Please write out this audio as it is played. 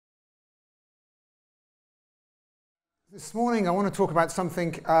This morning I want to talk about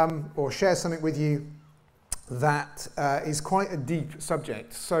something or share something with you that is quite a deep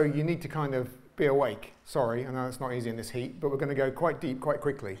subject, so you need to kind of be awake. Sorry, I know it's not easy in this heat, but we're going to go quite deep quite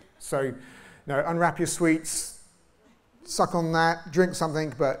quickly. So, unwrap your sweets, suck on that, drink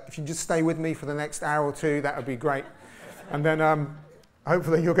something, but if you just stay with me for the next hour or two, that would be great. And then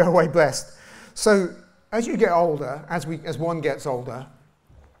hopefully you'll go away blessed. So, as you get older, as one gets older,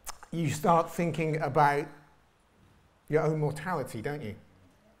 you start thinking about your own mortality, don't you?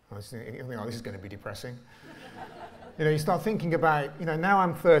 This is going to be depressing. You start thinking about, now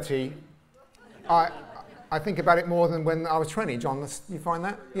I'm 30, I think about it more than when I was 20, John. You find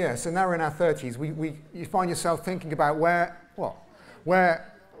that? Yeah, so now we're in our 30s. You find yourself thinking about where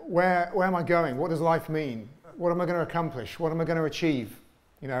am I going? What does life mean? What am I going to accomplish? What am I going to achieve?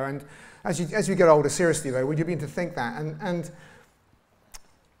 And as you get older, seriously though, would you begin to think that? And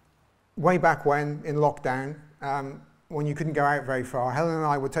way back when, in lockdown, when you couldn't go out very far, Helen and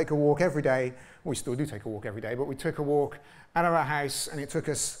I would take a walk every day. We still do take a walk every day, but we took a walk out of our house, and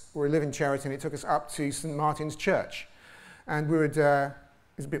we live in Cheriton, it took us up to St. Martin's Church. And we would, it's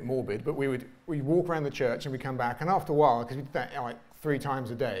a bit morbid, but we'd walk around the church and we'd come back, and after a while, because we did that like 3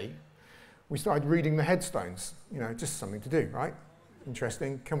 times a day, we started reading the headstones, just something to do, right?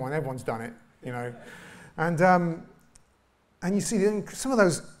 Interesting, come on, everyone's done it, And you see, some of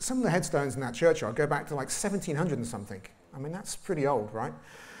the headstones in that churchyard go back to like 1700 and something. I mean, that's pretty old, right?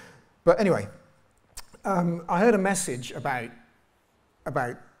 But anyway, I heard a message about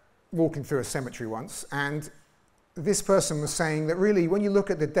walking through a cemetery once, and this person was saying that really, when you look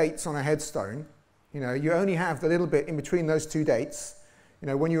at the dates on a headstone, you only have the little bit in between those 2 dates,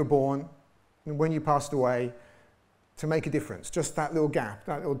 when you were born and when you passed away, to make a difference. Just that little gap,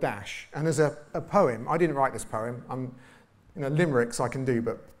 that little dash. And there's a poem. I didn't write this poem. Limericks I can do,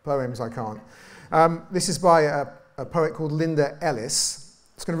 but poems I can't. This is by a poet called Linda Ellis.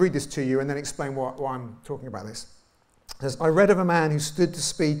 I'm just going to read this to you and then explain why I'm talking about this. It says, I read of a man who stood to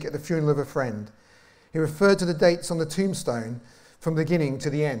speak at the funeral of a friend. He referred to the dates on the tombstone from the beginning to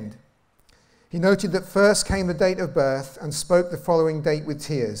the end. He noted that first came the date of birth and spoke the following date with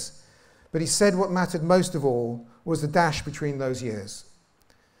tears. But he said what mattered most of all was the dash between those years.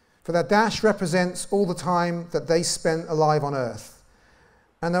 For that dash represents all the time that they spent alive on earth.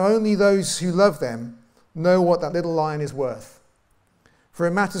 And now only those who love them know what that little line is worth. For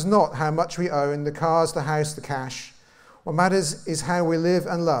it matters not how much we own, the cars, the house, the cash. What matters is how we live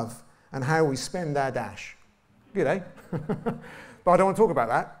and love and how we spend our dash. Good, eh? But I don't want to talk about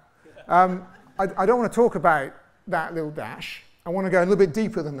that. I don't want to talk about that little dash. I want to go a little bit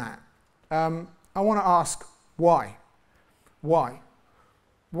deeper than that. I want to ask why. Why?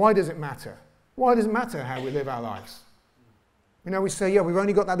 Why does it matter? Why does it matter how we live our lives? We say, yeah, we've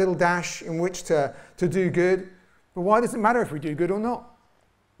only got that little dash in which to do good, but why does it matter if we do good or not?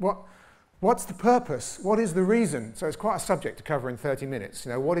 What's the purpose? What is the reason? So it's quite a subject to cover in 30 minutes.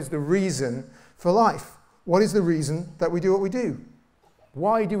 What is the reason for life? What is the reason that we do what we do?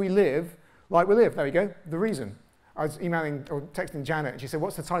 Why do we live like we live? There we go, the reason. I was emailing or texting Janet, and she said,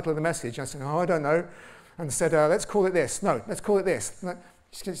 what's the title of the message? And I said, I don't know. And I said, let's call it this. No, let's call it this.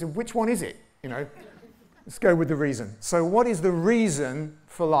 She said, which one is it? Let's go with the reason. So what is the reason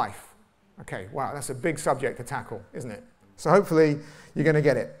for life? Okay, wow, that's a big subject to tackle, isn't it? So hopefully you're going to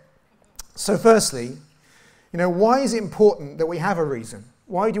get it. So firstly, why is it important that we have a reason?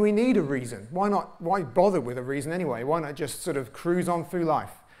 Why do we need a reason? Why bother with a reason anyway? Why not just sort of cruise on through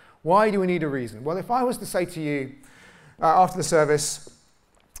life? Why do we need a reason? Well, if I was to say to you after the service,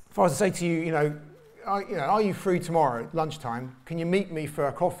 are you free tomorrow lunchtime? Can you meet me for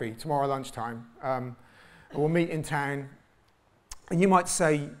a coffee tomorrow lunchtime? We'll meet in town. And you might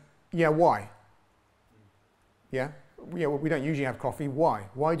say, yeah, why? Yeah, we don't usually have coffee. Why?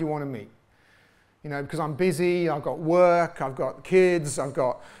 Why do you want to meet? Because I'm busy, I've got work, I've got kids, I've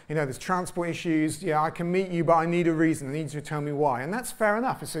got, there's transport issues. Yeah, I can meet you, but I need a reason. I need you to tell me why. And that's fair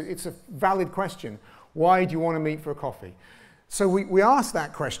enough. It's a valid question. Why do you want to meet for a coffee? So we ask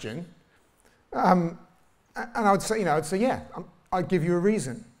that question. And I would say, yeah, I'd give you a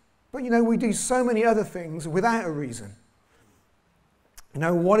reason. But, we do so many other things without a reason.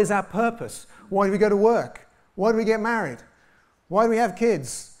 What is our purpose? Why do we go to work? Why do we get married? Why do we have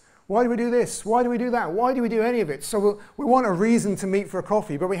kids? Why do we do this? Why do we do that? Why do we do any of it? So we want a reason to meet for a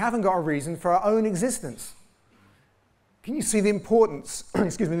coffee, but we haven't got a reason for our own existence. Can you see the importance,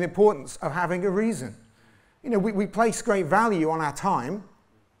 the importance of having a reason? We place great value on our time,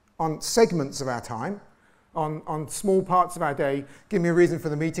 on segments of our time, on small parts of our day. Give me a reason for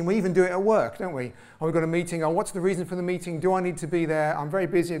the meeting. We even do it at work, don't we? Oh, we've got a meeting. Oh, what's the reason for the meeting? Do I need to be there? I'm very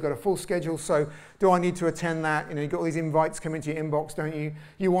busy. I've got a full schedule, so do I need to attend that? You know, you've got all these invites coming to your inbox, don't you?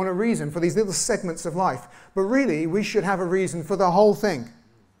 You want a reason for these little segments of life. But really, we should have a reason for the whole thing,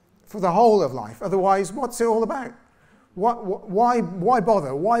 for the whole of life. Otherwise, what's it all about? Why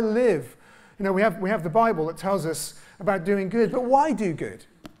bother? Why live? You know, we have the Bible that tells us about doing good, but why do good?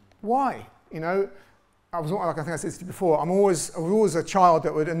 Why? You know, like I think I said to you before, I was always a child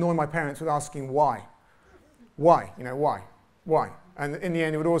that would annoy my parents with asking why. Why? You know, why? Why? And in the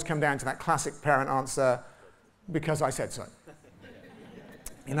end, it would always come down to that classic parent answer, because I said so.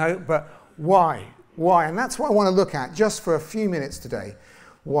 You know, but why? Why? And that's what I want to look at just for a few minutes today.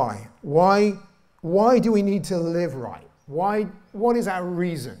 Why? Why do we need to live right? Why? What is our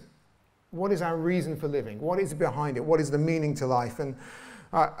reason? What is our reason for living? What is behind it? What is the meaning to life? And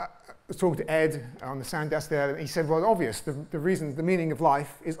I was talking to Ed on the sound desk there, and he said, well, obvious, the reason, the meaning of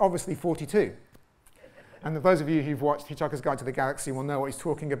life is obviously 42. And those of you who've watched Hitchhiker's Guide to the Galaxy will know what he's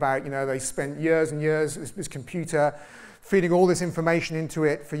talking about. You know, they spent years and years, this computer, feeding all this information into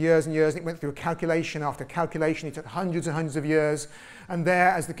it for years and years. And it went through calculation after calculation. It took hundreds and hundreds of years. And there,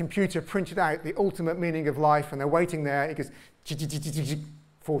 as the computer printed out the ultimate meaning of life, and they're waiting there, it goes,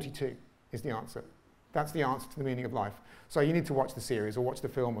 42 is the answer. That's the answer to the meaning of life. So you need to watch the series or watch the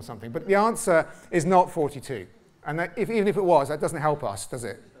film or something. But the answer is not 42. And that even if it was, that doesn't help us, does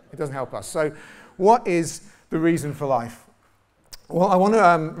it? It doesn't help us. So what is the reason for life? Well, I want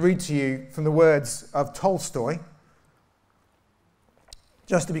to read to you from the words of Tolstoy.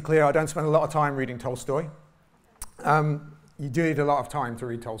 Just to be clear, I don't spend a lot of time reading Tolstoy. You do need a lot of time to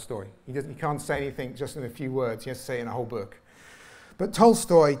read Tolstoy. He can't say anything just in a few words. He has to say it in a whole book. But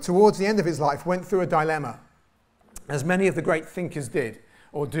Tolstoy, towards the end of his life, went through a dilemma, as many of the great thinkers did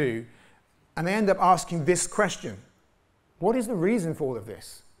or do, and they end up asking this question. What is the reason for all of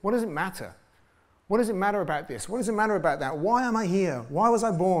this? What does it matter? What does it matter about this? What does it matter about that? Why am I here? Why was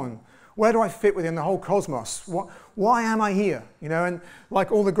I born? Where do I fit within the whole cosmos? Why am I here? You know, and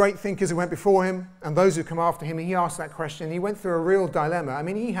like all the great thinkers who went before him and those who come after him, he asked that question. He went through a real dilemma. I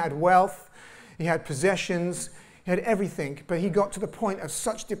mean, he had wealth, he had possessions, he had everything, but he got to the point of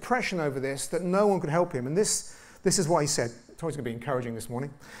such depression over this that no one could help him. And this is what he said. It's always going to be encouraging this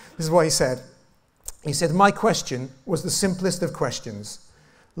morning. This is what he said. He said, my question was the simplest of questions,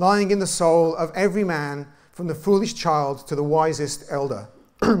 lying in the soul of every man, from the foolish child to the wisest elder.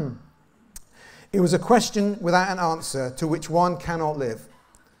 It was a question without an answer, to which one cannot live.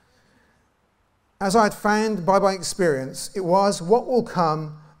 As I had found by my experience, it was, what will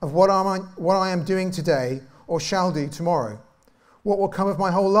come of what I am doing today or shall do tomorrow? What will come of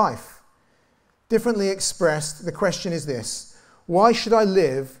my whole life? Differently expressed, the question is this: why should I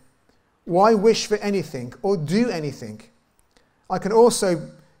live? Why wish for anything or do anything? It can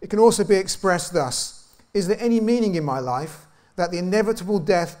also be expressed thus: is there any meaning in my life that the inevitable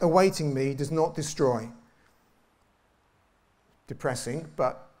death awaiting me does not destroy? Depressing,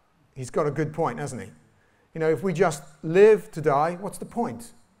 but he's got a good point, hasn't he? You know, if we just live to die, what's the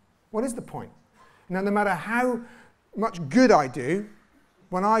point? What is the point? Now, no matter how much good I do,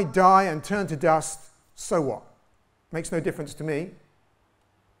 when I die and turn to dust, so what? Makes no difference to me.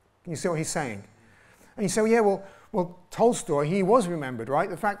 Can you see what he's saying? And you say, well, yeah, well, Tolstoy, he was remembered, right?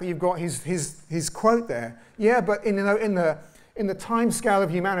 The fact that you've got his quote there. Yeah, but in the time scale of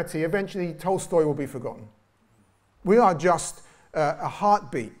humanity, eventually Tolstoy will be forgotten. We are just a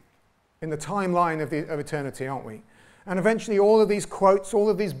heartbeat in the timeline of eternity, aren't we? And eventually all of these quotes, all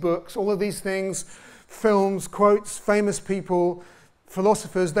of these books, all of these things, films, quotes, famous people,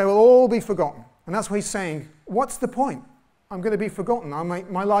 philosophers, they will all be forgotten. And that's what he's saying. What's the point? I'm going to be forgotten.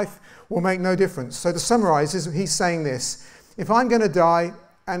 My life will make no difference. So to summarize, he's saying this: if I'm going to die,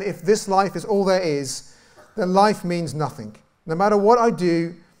 and if this life is all there is, then life means nothing. No matter what I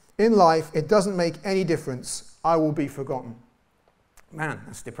do in life, it doesn't make any difference. I will be forgotten. Man,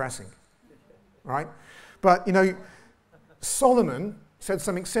 that's depressing, right? But, you know, Solomon said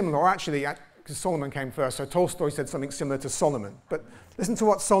something similar, or actually, because Solomon came first, so Tolstoy said something similar to Solomon. But listen to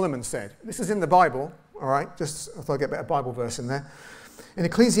what Solomon said. This is in the Bible, all right? Just I thought I'd get a better Bible verse in there. In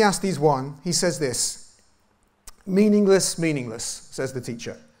Ecclesiastes 1, he says this: meaningless, meaningless, says the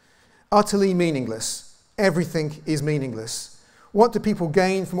teacher. Utterly meaningless. Everything is meaningless. What do people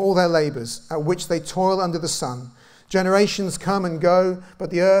gain from all their labors, at which they toil under the sun? Generations come and go, but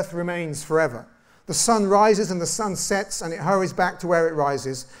the earth remains forever. The sun rises and the sun sets, and it hurries back to where it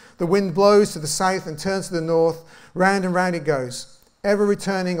rises. The wind blows to the south and turns to the north. Round and round it goes, ever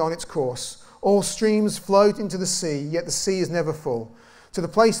returning on its course. All streams float into the sea, yet the sea is never full. To the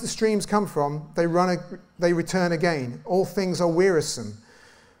place the streams come from, they return again. All things are wearisome,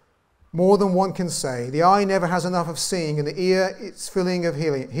 more than one can say. The eye never has enough of seeing, and the ear its filling of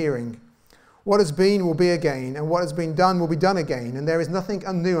hearing. What has been will be again, and what has been done will be done again, and there is nothing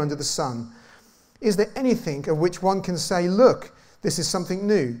new under the sun. Is there anything of which one can say, look, this is something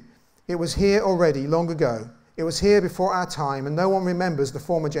new? It was here already, long ago. It was here before our time, and no one remembers the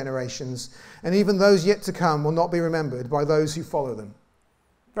former generations, and even those yet to come will not be remembered by those who follow them.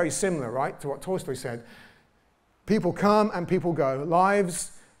 Very similar, right, to what Tolstoy said. People come and people go.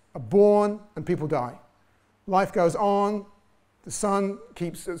 Lives are born and people die. Life goes on. The sun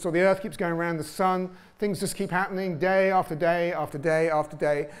keeps, so the earth keeps going around the sun. Things just keep happening day after day after day after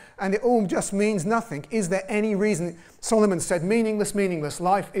day. And it all just means nothing. Is there any reason? Solomon said, meaningless, meaningless.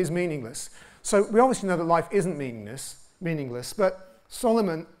 Life is meaningless. So we obviously know that life isn't meaningless, but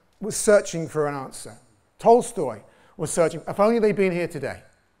Solomon was searching for an answer. Tolstoy was searching. If only they'd been here today.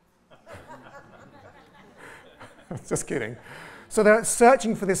 Just kidding. So they're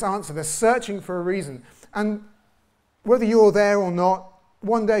searching for this answer. They're searching for a reason. And whether you're there or not,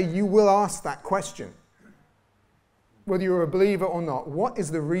 one day you will ask that question. Whether you're a believer or not, what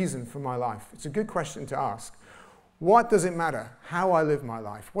is the reason for my life? It's a good question to ask. What does it matter how I live my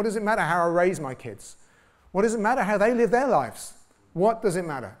life? What does it matter how I raise my kids? What does it matter how they live their lives? What does it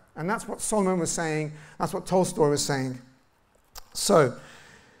matter? And that's what Solomon was saying. That's what Tolstoy was saying. So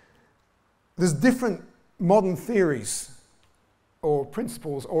there's different modern theories or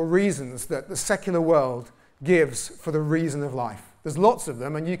principles or reasons that the secular world gives for the reason of life. There's lots of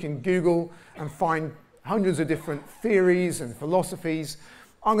them, and you can Google and find hundreds of different theories and philosophies.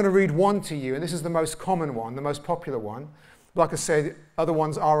 I'm going to read one to you, and this is the most common one, the most popular one. Like I said, other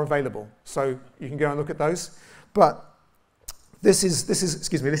ones are available, so you can go and look at those. But this is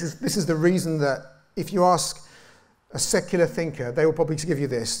the reason that if you ask a secular thinker, they will probably give you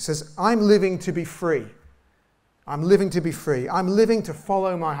this. It says, I'm living to be free. I'm living to be free. I'm living to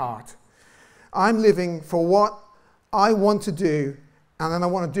follow my heart. I'm living for what I want to do, and then I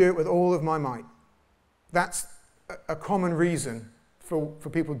want to do it with all of my might. That's a common reason for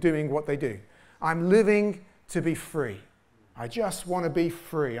people doing what they do. I'm living to be free. I just want to be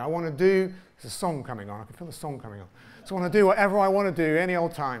free. I want to do, there's a song coming on. I can feel the song coming on. So I want to do whatever I want to do any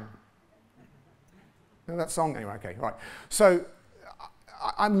old time. You know that song? Anyway, okay, right. So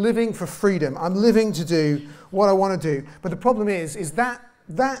I'm living for freedom. I'm living to do what I want to do. But the problem is that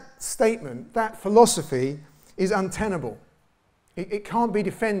statement, that philosophy is untenable. It can't be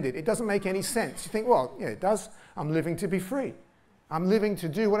defended. It doesn't make any sense. You think, well, yeah, it does. I'm living to be free. I'm living to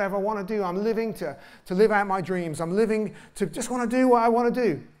do whatever I want to do. I'm living to live out my dreams. I'm living to just want to do what I want to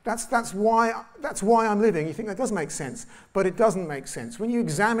do. That's why I'm living. You think that does make sense, but it doesn't make sense. When you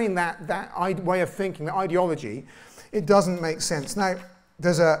examine that way of thinking, that ideology, it doesn't make sense. Now,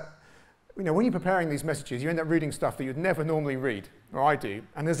 there's when you're preparing these messages, you end up reading stuff that you'd never normally read, or I do.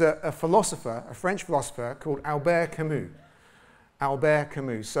 And there's a philosopher, a French philosopher called Albert Camus. Albert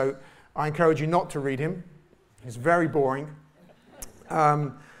Camus. So I encourage you not to read him. He's very boring.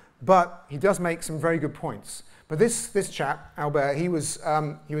 But he does make some very good points. But this chap, Albert, he was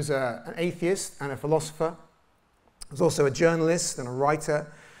an atheist and a philosopher. He was also a journalist and a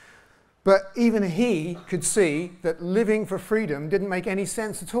writer. But even he could see that living for freedom didn't make any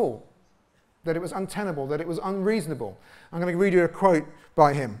sense at all, that it was untenable, that it was unreasonable. I'm going to read you a quote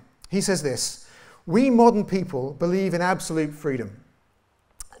by him. He says this, "We modern people believe in absolute freedom.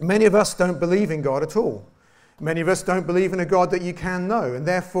 Many of us don't believe in God at all. Many of us don't believe in a God that you can know, and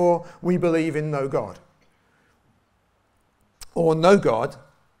therefore we believe in no God. Or no God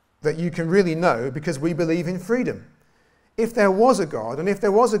that you can really know because we believe in freedom. If there was a God, and if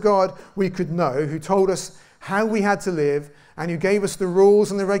there was a God we could know who told us how we had to live and who gave us the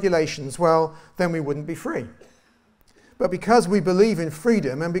rules and the regulations, well, then we wouldn't be free. But because we believe in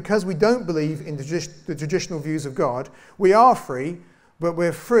freedom and because we don't believe in the traditional views of God, we are free, but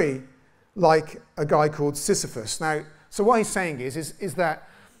we're free like a guy called Sisyphus." Now, so what he's saying is that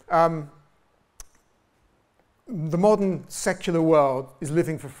the modern secular world is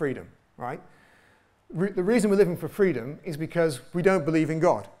living for freedom, right? The reason we're living for freedom is because we don't believe in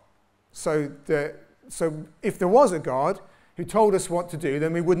God. So if there was a God who told us what to do,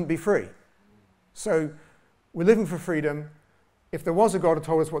 then we wouldn't be free. So we're living for freedom. If there was a God who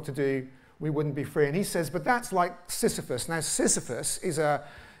told us what to do, we wouldn't be free. And he says, but that's like Sisyphus. Now, Sisyphus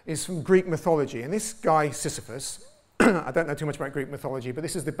is from Greek mythology. And this guy, Sisyphus, I don't know too much about Greek mythology, but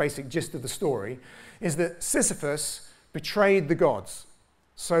this is the basic gist of the story, is that Sisyphus betrayed the gods.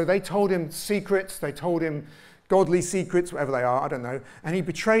 So they told him secrets, they told him godly secrets, whatever they are, I don't know, and he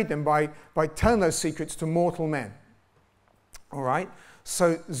betrayed them by telling those secrets to mortal men. All right?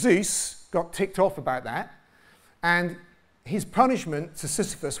 So Zeus got ticked off about that, and his punishment to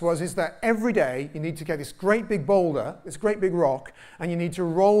Sisyphus is that every day you need to get this great big boulder, this great big rock, and you need to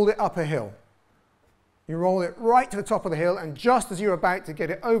roll it up a hill. You roll it right to the top of the hill, and just as you're about to get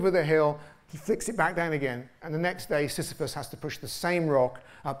it over the hill, he flicks it back down again, and the next day Sisyphus has to push the same rock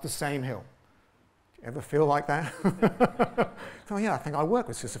up the same hill. Ever feel like that? Oh yeah, I think I work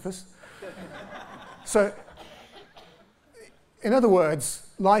with Sisyphus. So, in other words,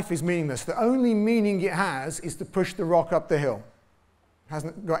 life is meaningless. The only meaning it has is to push the rock up the hill.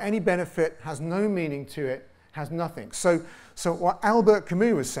 Hasn't got any benefit, has no meaning to it, has nothing. So what Albert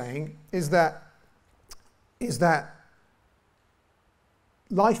Camus was saying is that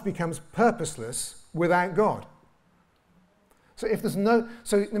life becomes purposeless without God. So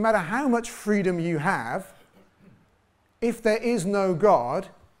no matter how much freedom you have, if there is no God,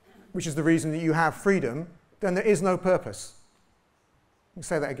 which is the reason that you have freedom, then there is no purpose. Let me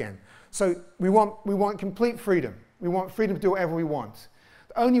say that again. So we want complete freedom. We want freedom to do whatever we want.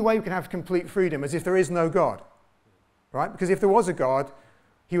 The only way we can have complete freedom is if there is no God, right? Because if there was a God,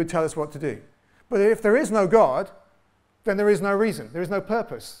 he would tell us what to do. But if there is no God, then there is no reason. There is no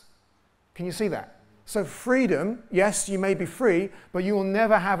purpose. Can you see that? So freedom, yes, you may be free, but you will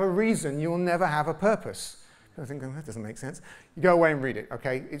never have a reason. You will never have a purpose. I think, oh, that doesn't make sense. You go away and read it,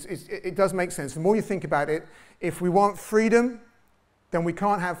 okay? It does make sense. The more you think about it, if we want freedom, then we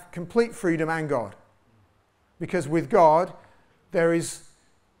can't have complete freedom and God. Because with God, there is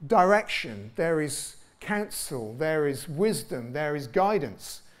direction, there is counsel, there is wisdom, there is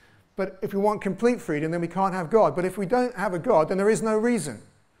guidance. But if we want complete freedom, then we can't have God. But if we don't have a God, then there is no reason.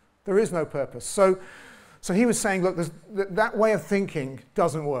 There is no purpose. So he was saying, look, that way of thinking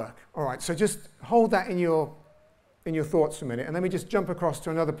doesn't work. All right, so just hold that in your thoughts for a minute, and let me just jump across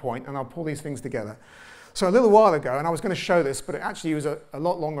to another point, and I'll pull these things together. So a little while ago, and I was going to show this, but it actually was a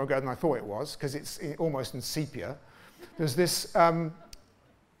lot longer ago than I thought it was, because it's almost in sepia. There's this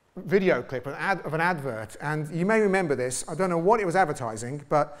video clip of an advert, and you may remember this. I don't know what it was advertising,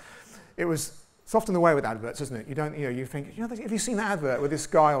 but it's often the way with adverts, isn't it? You think, have you seen that advert with this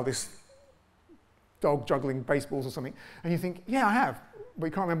guy or this dog juggling baseballs or something? And you think, yeah, I have, but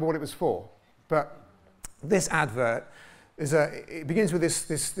you can't remember what it was for. But this advert it begins with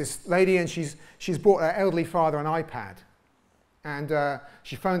this lady, and she's bought her elderly father an iPad. And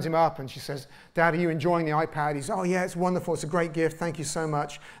she phones him up and she says, Dad, are you enjoying the iPad? He's, oh yeah, it's wonderful, it's a great gift, thank you so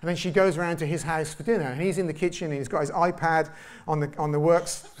much. And then she goes around to his house for dinner, and he's in the kitchen, and he's got his iPad on the work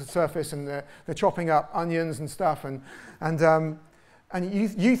surface, and they're chopping up onions and stuff, and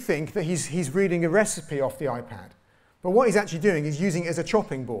you think that he's reading a recipe off the iPad. But what he's actually doing is using it as a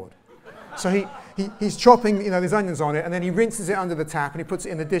chopping board. So he's chopping, these onions on it, and then he rinses it under the tap, and he puts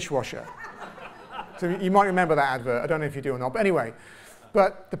it in the dishwasher. So you might remember that advert. I don't know if you do or not. But anyway,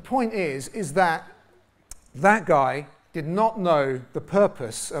 but the point is that guy did not know the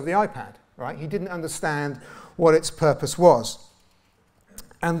purpose of the iPad, right? He didn't understand what its purpose was.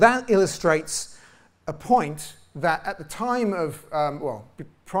 And that illustrates a point that at the time of,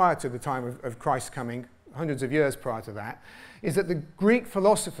 prior to the time of Christ's coming, hundreds of years prior to that, is that the Greek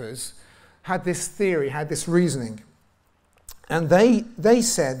philosophers had this theory, had this reasoning. And they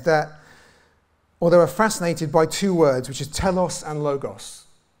said that, or they were fascinated by two words, which is telos and logos.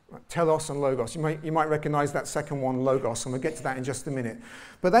 Right? Telos and logos. You might recognize that second one, logos, and we'll get to that in just a minute.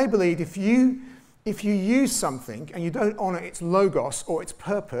 But they believed if you use something and you don't honor its logos or its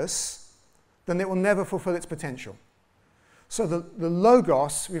purpose, then it will never fulfill its potential. So the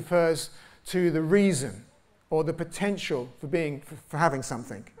logos refers to the reason or the potential for having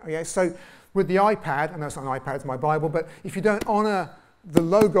something. Okay? So with the iPad, I know it's not an iPad, it's my Bible, but if you don't honor the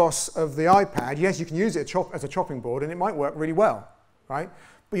logos of the iPad, yes, you can use it as a chopping board, and it might work really well, right?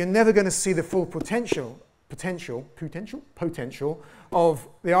 But you're never going to see the full potential of the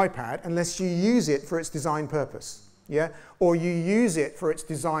iPad unless you use it for its designed purpose, yeah? Or you use it for its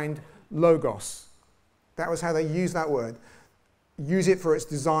designed logos. That was how they used that word. Use it for its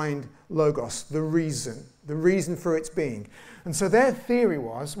designed logos, the reason for its being. And so their theory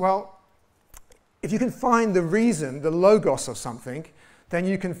was, well, if you can find the reason, the logos of something, then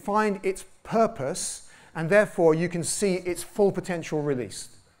you can find its purpose, and therefore you can see its full potential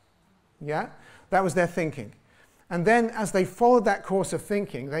released. Yeah? That was their thinking. And then as they followed that course of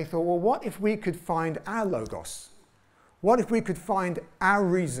thinking, they thought, well, what if we could find our logos? What if we could find our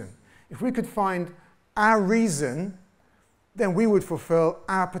reason? If we could find our reason, then we would fulfill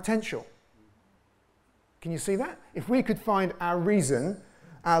our potential. Can you see that? If we could find our reason,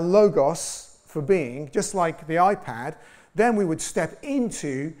 our logos for being, just like the iPad, then we would step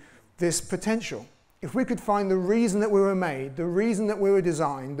into this potential. if we could find the reason that we were made, the reason that we were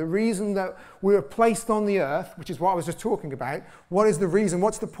designed, the reason that we were placed on the earth, which is what I was just talking about, what is the reason,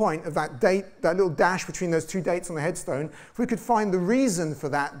 what's the point of that date, that little dash between those two dates on the headstone? If we could find the reason for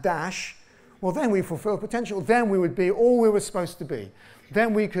that dash, well, then we fulfill potential. Then we would be all we were supposed to be.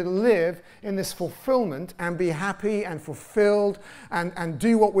 Then we could live in this fulfillment and be happy and fulfilled and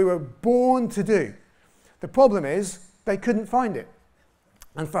do what we were born to do. The problem is they couldn't find it.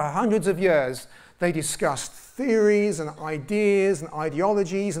 And for hundreds of years, they discussed theories and ideas and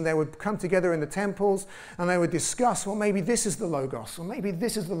ideologies, and they would come together in the temples and they would discuss, well, maybe this is the Logos, or maybe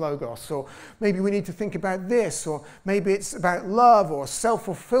this is the Logos, or maybe we need to think about this, or maybe it's about love or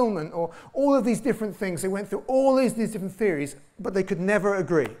self-fulfillment, or all of these different things. They went through all these different theories, but they could never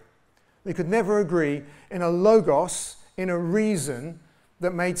agree. They could never agree in a Logos, in a reason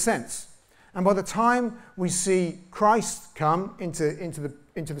that made sense. And by the time we see Christ come into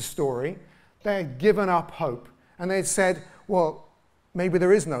the story, they had given up hope. And they had said, well, maybe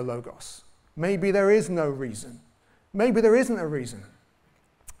there is no Logos. Maybe there is no reason. Maybe there isn't a reason.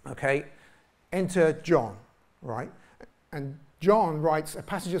 Okay, enter John, right? And John writes a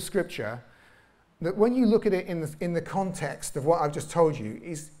passage of Scripture that when you look at it in the context of what I've just told you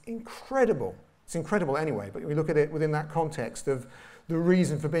is incredible. It's incredible anyway, but we look at it within that context of the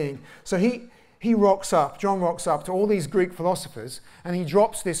reason for being. So John rocks up to all these Greek philosophers, and he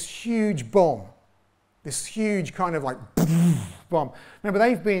drops this huge bomb, this huge kind of like bomb. Remember,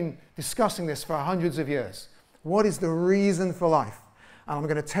 they've been discussing this for hundreds of years. What is the reason for life? And I'm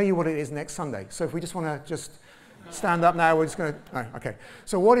going to tell you what it is next Sunday. So if we just want to just stand up now, we're just going to, no, okay.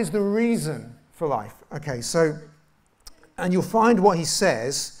 So what is the reason for life? Okay, so, and you'll find what he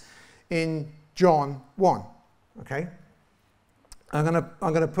says in John 1, okay? I'm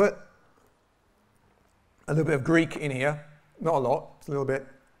going to put a little bit of Greek in here, not a lot, it's a little bit.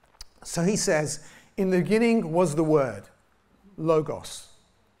 So he says, in the beginning was the Word, Logos.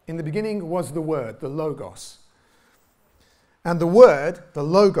 In the beginning was the Word, the Logos. And the Word, the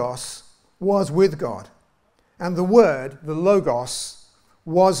Logos, was with God. And the Word, the Logos,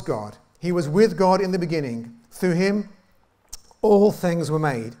 was God. He was with God in the beginning. Through him, all things were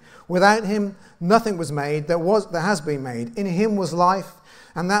made. Without him, nothing was made that has been made. In him was life,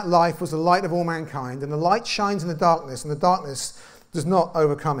 and that life was the light of all mankind. And the light shines in the darkness, and the darkness does not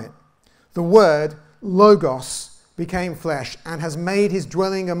overcome it. The Word, Logos, became flesh and has made his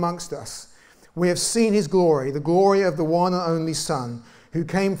dwelling amongst us. We have seen his glory, the glory of the one and only Son, who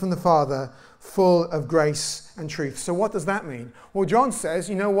came from the Father, full of grace and truth. So what does that mean? Well, John says,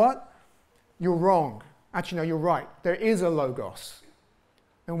 you know what? You're wrong. Actually, no, you're right. There is a Logos.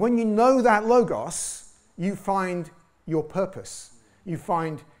 And when you know that Logos, you find your purpose. You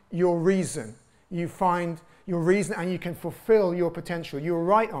find your reason. You find your reason, and you can fulfill your potential. You were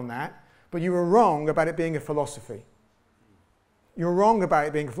right on that, but you were wrong about it being a philosophy. You're wrong about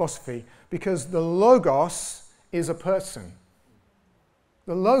it being a philosophy because the Logos is a person.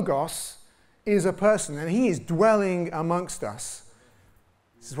 The Logos is a person, and he is dwelling amongst us.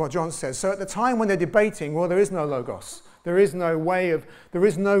 This is what John says. So at the time when they're debating, well, there is no Logos. There is no there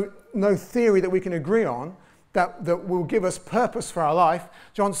is no theory that we can agree on that will give us purpose for our life.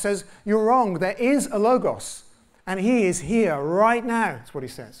 John says, you're wrong. There is a Logos, and he is here right now. That's what he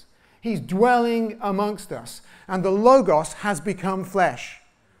says. He's dwelling amongst us, and the Logos has become flesh.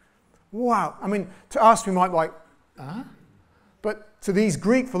 Wow. I mean, to us, we might be like, huh? But to these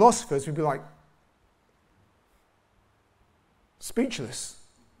Greek philosophers, we'd be like, speechless,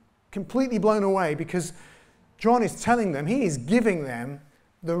 completely blown away, because John is telling them, he is giving them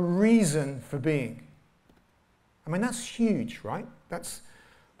the reason for being. I mean, that's huge, right? That's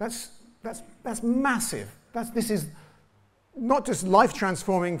massive. This is not just life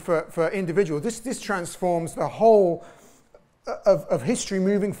transforming for individuals. This transforms the whole of history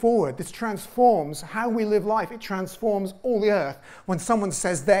moving forward. This transforms how we live life. It transforms all the earth when someone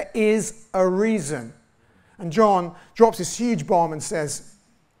says there is a reason. And John drops this huge bomb and says,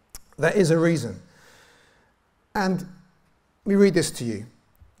 there is a reason. And let me read this to you.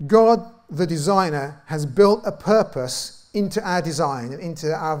 God, the designer, has built a purpose into our design and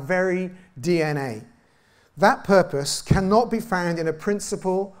into our very DNA. That purpose cannot be found in a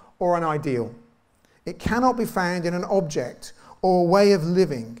principle or an ideal. It cannot be found in an object or a way of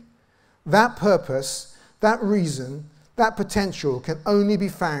living. That purpose, that reason, that potential can only be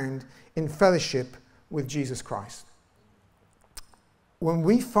found in fellowship with Jesus Christ. When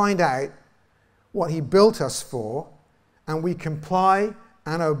we find out what he built us for and we comply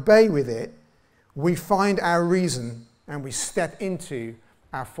and obey with it, we find our reason and we step into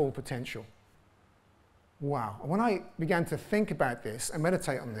our full potential. Wow. When I began to think about this and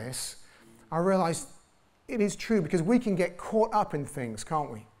meditate on this, I realized it is true, because we can get caught up in things,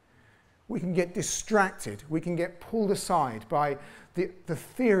 can't we? We can get distracted. We can get pulled aside by the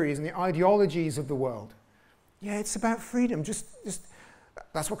theories and the ideologies of the world. Yeah, it's about freedom. Just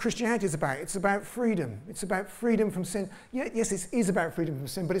that's what Christianity is about. It's about freedom. It's about freedom from sin. Yeah, yes, it is about freedom from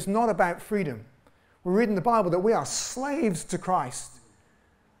sin, but it's not about freedom. We read in the Bible that we are slaves to Christ.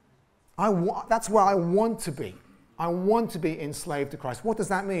 That's where I want to be. I want to be enslaved to Christ. What does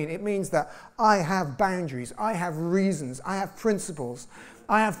that mean? It means that I have boundaries, I have reasons, I have principles,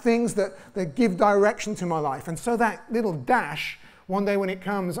 I have things that give direction to my life. And so that little dash, one day when it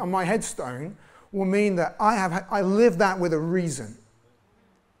comes on my headstone, will mean that I live that with a reason.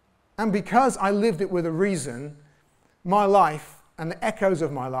 And because I lived it with a reason, my life and the echoes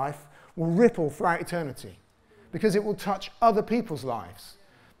of my life will ripple throughout eternity. Because it will touch other people's lives.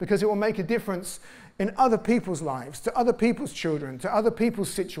 Because it will make a difference in other people's lives, to other people's children, to other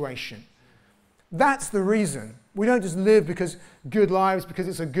people's situation. That's the reason. We don't just live because good lives, because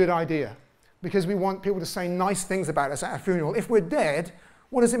it's a good idea, because we want people to say nice things about us at our funeral. If we're dead,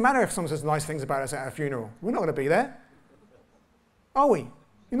 what does it matter if someone says nice things about us at our funeral? We're not going to be there. Are we?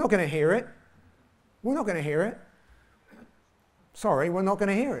 You're not going to hear it. We're not going to hear it. Sorry, we're not going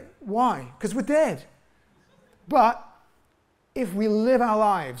to hear it. Why? Because we're dead. But if we live our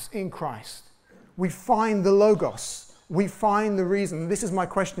lives in Christ, we find the Logos. We find the reason. This is my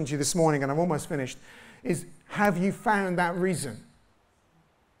question to you this morning, and I'm almost finished, is have you found that reason?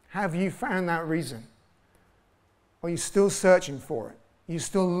 Have you found that reason? Or are you still searching for it? Are you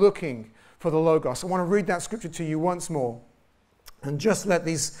still looking for the Logos? I want to read that scripture to you once more, and just let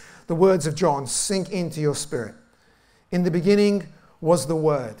the words of John sink into your spirit. In the beginning was the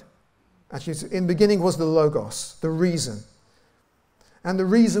Word. Actually, in the beginning was the Logos, the reason. And the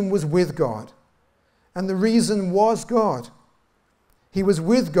reason was with God. And the reason was God. He was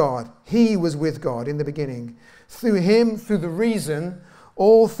with God. He was with God in the beginning. Through him, through the reason,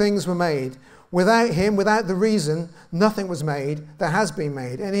 all things were made. Without him, without the reason, nothing was made that has been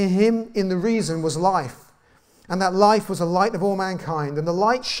made. And in him, in the reason, was life. And that life was the light of all mankind. And the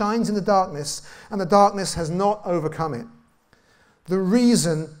light shines in the darkness, and the darkness has not overcome it. The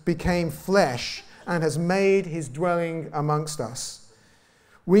reason became flesh and has made his dwelling amongst us.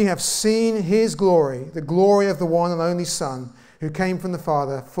 We have seen his glory, the glory of the one and only Son, who came from the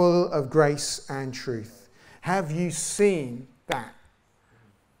Father, full of grace and truth. Have you seen that?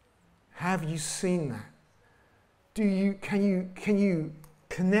 Have you seen that? Can you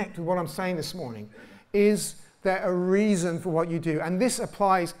connect with what I'm saying this morning? Is there a reason for what you do? And this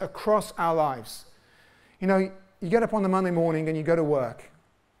applies across our lives. You know, you get up on the Monday morning and you go to work.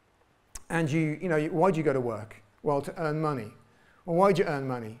 And why do you go to work? Well, to earn money. Well, why do you earn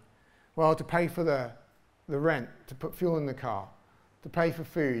money? Well, to pay for the rent, to put fuel in the car, to pay for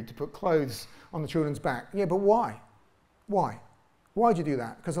food, to put clothes on the children's back. Yeah, but why? Why? Why do you do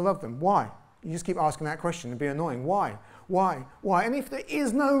that? Because I love them. Why? You just keep asking that question and be annoying. Why? Why? Why? And if there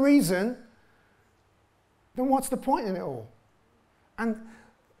is no reason, then what's the point in it all? And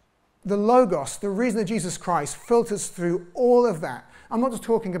the Logos, the reason of Jesus Christ, filters through all of that. I'm not just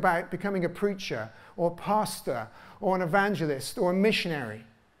talking about becoming a preacher or a pastor or an evangelist or a missionary.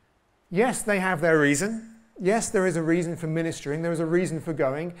 Yes, they have their reason. Yes, there is a reason for ministering. There is a reason for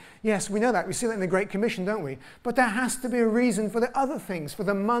going. Yes, we know that. We see that in the Great Commission, don't we? But there has to be a reason for the other things, for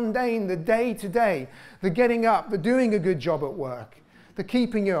the mundane, the day-to-day, the getting up, the doing a good job at work, the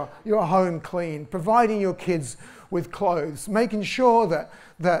keeping your home clean, providing your kids with clothes, making sure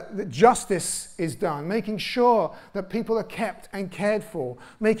that justice is done, making sure that people are kept and cared for,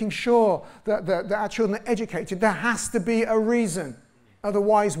 making sure that our children are educated. There has to be a reason.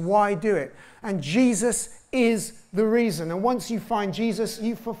 Otherwise, why do it? And Jesus is the reason. And once you find Jesus,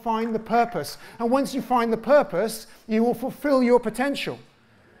 you find the purpose. And once you find the purpose, you will fulfill your potential.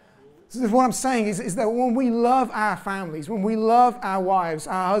 So what I'm saying is that when we love our families, when we love our wives,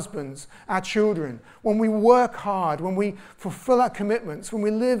 our husbands, our children, when we work hard, when we fulfill our commitments, when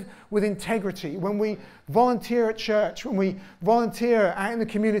we live with integrity, when we volunteer at church, when we volunteer out in the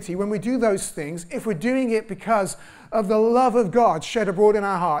community, when we do those things, if we're doing it because of the love of God shed abroad in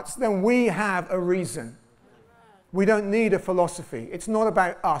our hearts, then we have a reason. We don't need a philosophy. It's not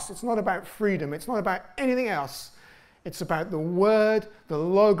about us. It's not about freedom. It's not about anything else. It's about the Word, the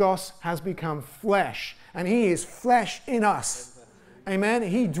Logos has become flesh, and he is flesh in us. Amen?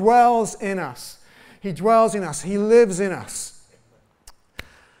 He dwells in us. He dwells in us. He lives in us.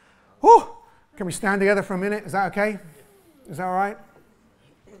 Whew. Can we stand together for a minute? Is that okay? Is that all right?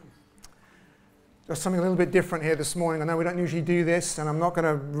 There's something a little bit different here this morning. I know we don't usually do this, and I'm not going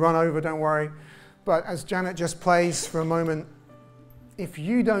to run over, don't worry. But as Janet just plays for a moment, if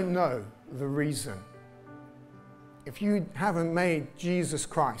you don't know the reason, if you haven't made Jesus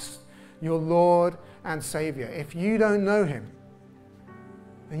Christ your Lord and Savior, if you don't know him,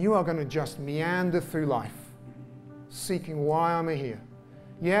 then you are going to just meander through life, seeking why am I here?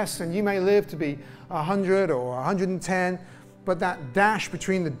 Yes, and you may live to be 100 or 110, but that dash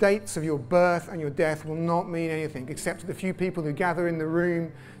between the dates of your birth and your death will not mean anything, except to the few people who gather in the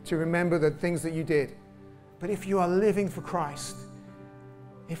room to remember the things that you did. But if you are living for Christ,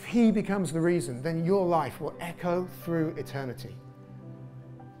 if he becomes the reason, then your life will echo through eternity.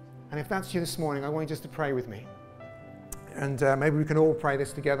 And if that's you this morning, I want you just to pray with me. And maybe we can all pray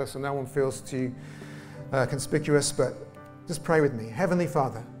this together so no one feels too conspicuous, but just pray with me. Heavenly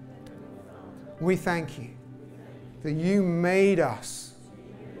Father, we thank you that you made us,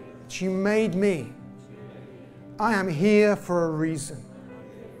 that you made me. I am here for a reason,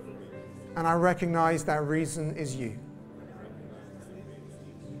 and I recognize that reason is you.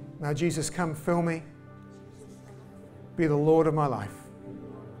 Now, Jesus, come fill me. Be the Lord of my life.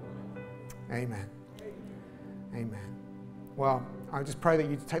 Amen. Amen. Well, I just pray that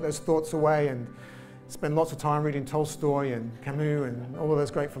you take those thoughts away and spend lots of time reading Tolstoy and Camus and all of those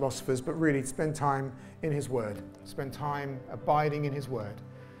great philosophers, but really spend time in his word. Spend time abiding in his word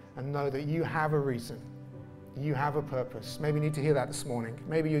and know that you have a reason. You have a purpose. Maybe you need to hear that this morning.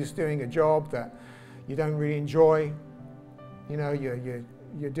 Maybe you're just doing a job that you don't really enjoy. You know,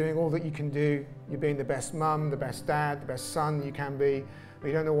 you're doing all that you can do. You're being the best mum, the best dad, the best son you can be, but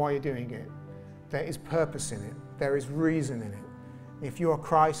you don't know why you're doing it. There is purpose in it. There is reason in it. If you are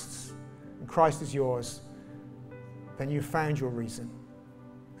Christ's and Christ is yours, then you've found your reason.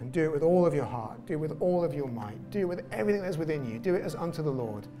 And do it with all of your heart. Do it with all of your might. Do it with everything that's within you. Do it as unto the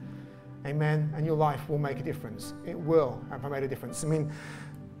Lord. Amen. And your life will make a difference. It will have made a difference. I mean,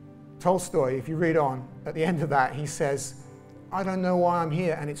 Tolstoy, if you read on, at the end of that, he says, I don't know why I'm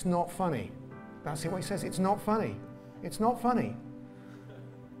here, and it's not funny. That's what he says. It's not funny. It's not funny.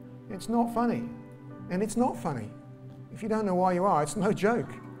 It's not funny. And it's not funny. If you don't know why you are, it's no joke.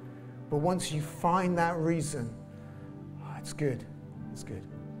 But once you find that reason, it's good. It's good.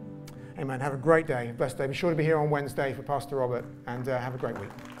 Amen. Have a great day, a blessed day. Be sure to be here on Wednesday for Pastor Robert, and have a great week.